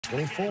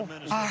24. All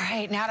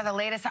right, now to the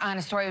latest on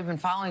a story we've been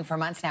following for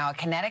months now. A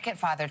Connecticut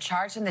father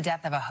charged in the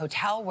death of a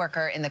hotel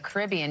worker in the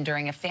Caribbean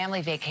during a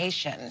family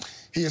vacation.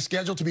 He is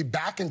scheduled to be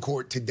back in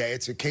court today.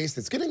 It's a case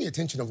that's getting the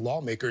attention of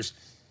lawmakers,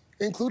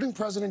 including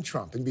President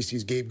Trump.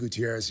 NBC's Gabe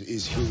Gutierrez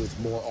is here with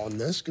more on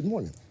this. Good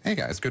morning. Hey,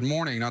 guys. Good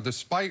morning. Now,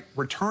 despite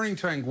returning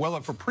to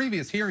Anguilla for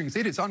previous hearings,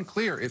 it is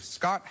unclear if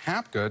Scott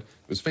Hapgood,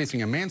 who's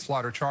facing a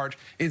manslaughter charge,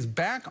 is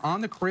back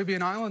on the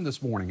Caribbean island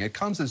this morning. It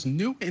comes as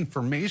new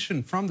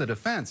information from the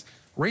defense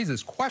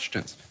raises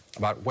questions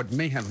about what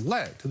may have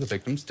led to the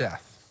victim's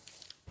death.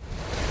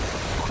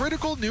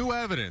 Critical new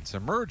evidence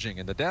emerging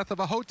in the death of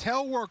a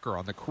hotel worker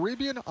on the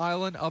Caribbean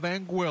island of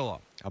Anguilla.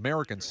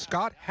 American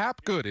Scott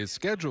Hapgood is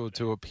scheduled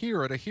to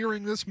appear at a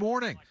hearing this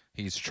morning.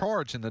 He's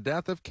charged in the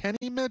death of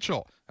Kenny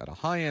Mitchell at a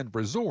high-end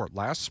resort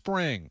last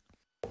spring.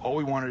 All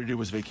we wanted to do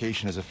was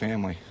vacation as a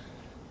family.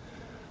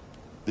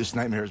 This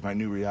nightmare is my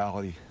new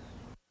reality.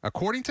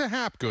 According to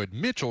Hapgood,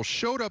 Mitchell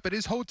showed up at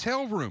his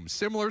hotel room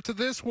similar to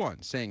this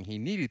one, saying he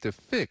needed to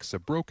fix a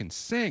broken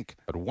sink.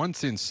 But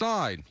once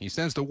inside, he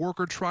says the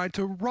worker tried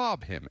to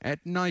rob him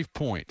at knife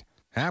point.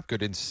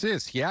 Hapgood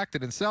insists he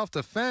acted in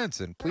self-defense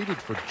and pleaded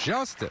for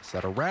justice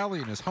at a rally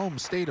in his home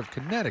state of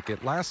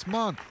Connecticut last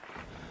month.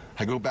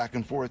 I go back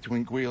and forth to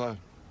Anguilla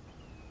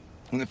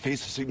in the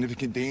face of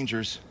significant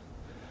dangers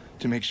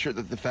to make sure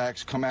that the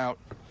facts come out,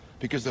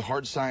 because the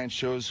hard science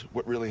shows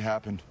what really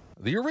happened.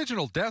 The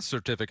original death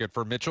certificate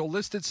for Mitchell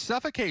listed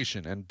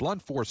suffocation and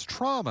blunt force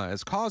trauma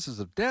as causes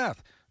of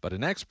death, but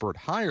an expert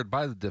hired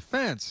by the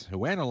defense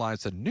who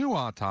analyzed a new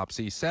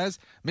autopsy says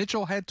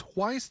Mitchell had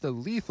twice the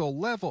lethal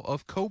level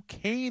of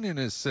cocaine in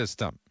his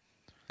system.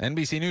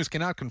 NBC News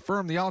cannot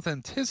confirm the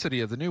authenticity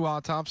of the new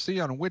autopsy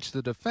on which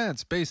the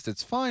defense based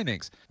its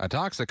findings. A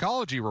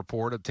toxicology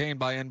report obtained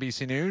by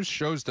NBC News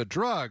shows the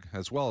drug,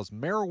 as well as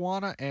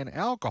marijuana and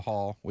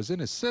alcohol, was in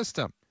his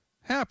system.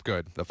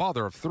 Hapgood, the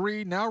father of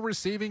three, now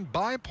receiving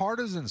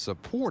bipartisan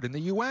support in the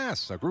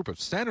U.S., a group of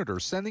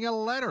senators sending a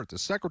letter to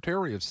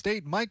Secretary of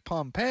State Mike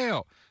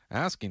Pompeo,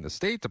 asking the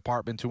State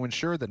Department to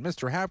ensure that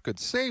Mr.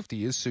 Hapgood's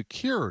safety is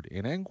secured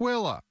in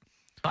Anguilla.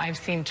 I've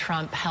seen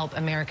Trump help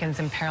Americans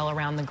in peril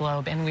around the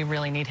globe, and we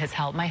really need his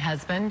help. My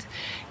husband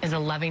is a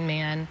loving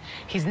man.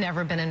 He's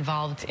never been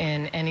involved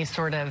in any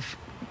sort of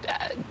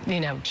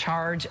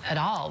charge at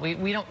all.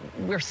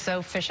 We're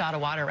so fish out of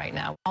water right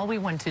now. All we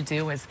want to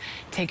do is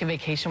take a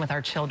vacation with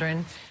our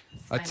children.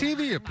 A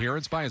TV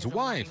appearance by his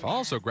wife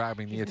also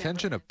grabbing the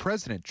attention of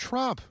President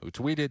Trump, who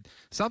tweeted,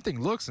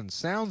 "Something looks and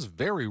sounds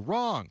very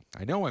wrong.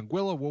 I know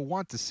Anguilla will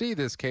want to see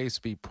this case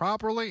be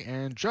properly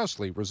and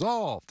justly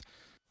resolved."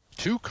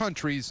 Two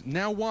countries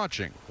now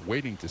watching,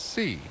 waiting to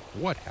see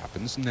what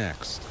happens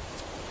next.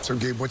 So,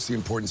 Gabe, what's the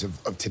importance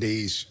of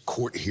today's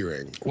court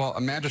hearing? Well,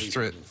 a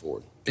magistrate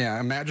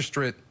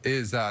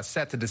is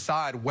set to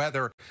decide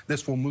whether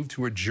this will move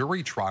to a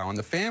jury trial. And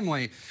the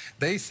family,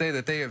 they say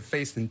that they have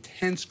faced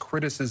intense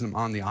criticism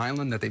on the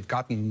island, that they've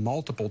gotten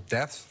multiple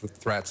death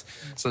threats.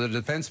 So the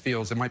defense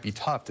feels it might be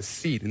tough to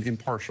seat an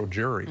impartial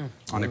jury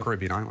on the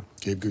Caribbean island.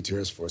 Gabe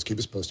Gutierrez for us. Keep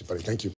us posted, buddy. Thank you.